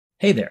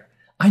Hey there,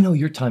 I know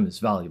your time is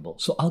valuable,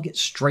 so I'll get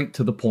straight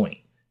to the point.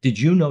 Did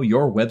you know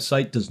your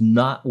website does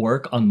not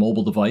work on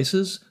mobile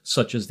devices,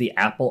 such as the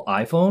Apple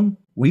iPhone?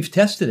 We've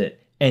tested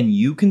it, and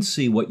you can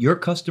see what your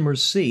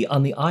customers see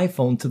on the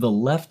iPhone to the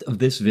left of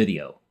this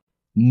video.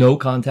 No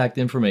contact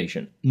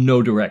information,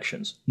 no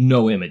directions,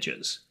 no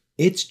images.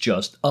 It's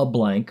just a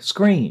blank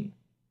screen.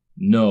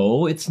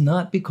 No, it's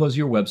not because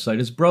your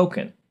website is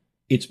broken.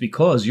 It's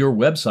because your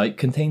website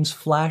contains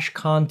Flash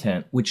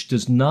content which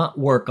does not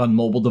work on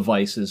mobile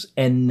devices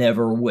and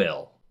never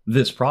will.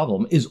 This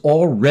problem is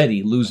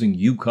already losing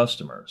you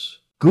customers.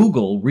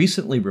 Google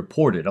recently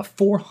reported a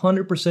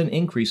 400%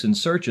 increase in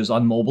searches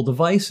on mobile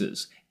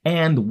devices,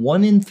 and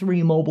 1 in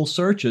 3 mobile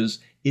searches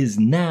is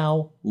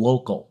now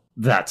local.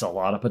 That's a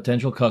lot of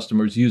potential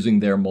customers using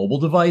their mobile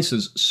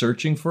devices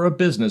searching for a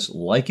business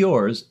like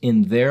yours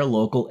in their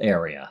local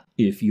area.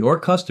 If your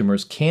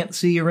customers can't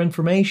see your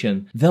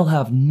information, they'll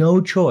have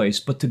no choice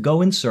but to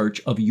go in search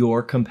of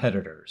your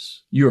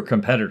competitors. Your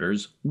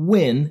competitors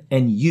win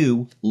and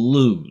you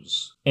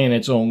lose. And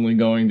it's only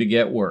going to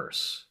get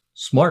worse.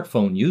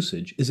 Smartphone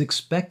usage is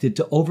expected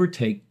to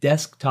overtake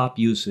desktop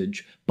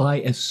usage by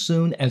as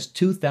soon as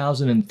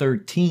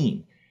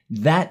 2013.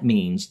 That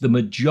means the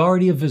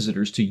majority of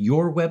visitors to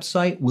your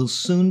website will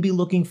soon be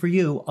looking for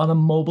you on a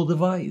mobile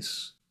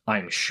device.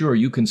 I'm sure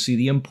you can see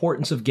the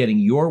importance of getting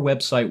your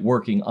website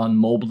working on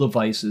mobile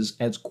devices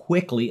as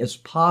quickly as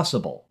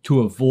possible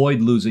to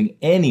avoid losing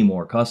any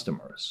more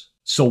customers.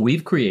 So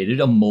we've created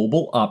a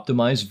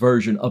mobile-optimized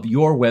version of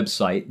your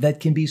website that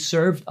can be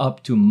served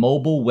up to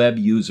mobile web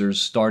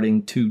users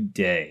starting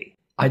today.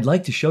 I'd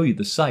like to show you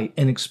the site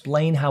and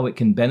explain how it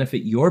can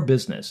benefit your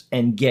business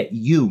and get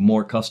you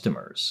more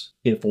customers.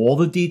 If all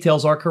the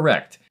details are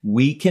correct,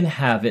 we can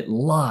have it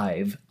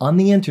live on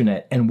the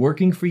internet and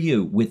working for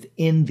you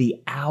within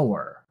the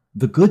hour.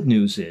 The good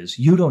news is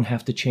you don't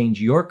have to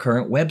change your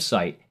current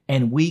website,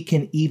 and we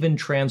can even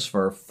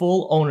transfer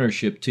full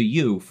ownership to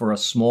you for a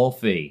small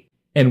fee.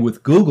 And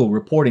with Google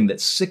reporting that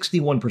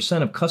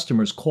 61% of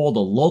customers called a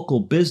local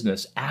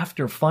business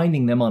after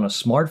finding them on a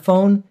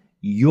smartphone,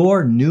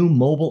 your new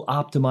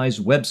mobile-optimized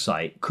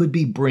website could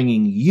be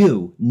bringing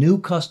you new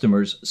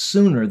customers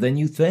sooner than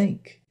you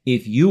think.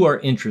 If you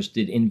are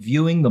interested in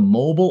viewing the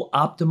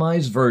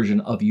mobile-optimized version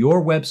of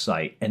your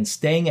website and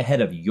staying ahead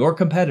of your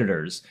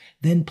competitors,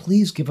 then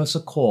please give us a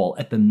call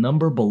at the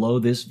number below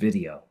this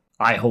video.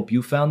 I hope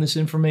you found this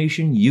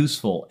information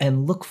useful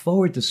and look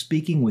forward to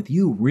speaking with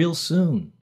you real soon.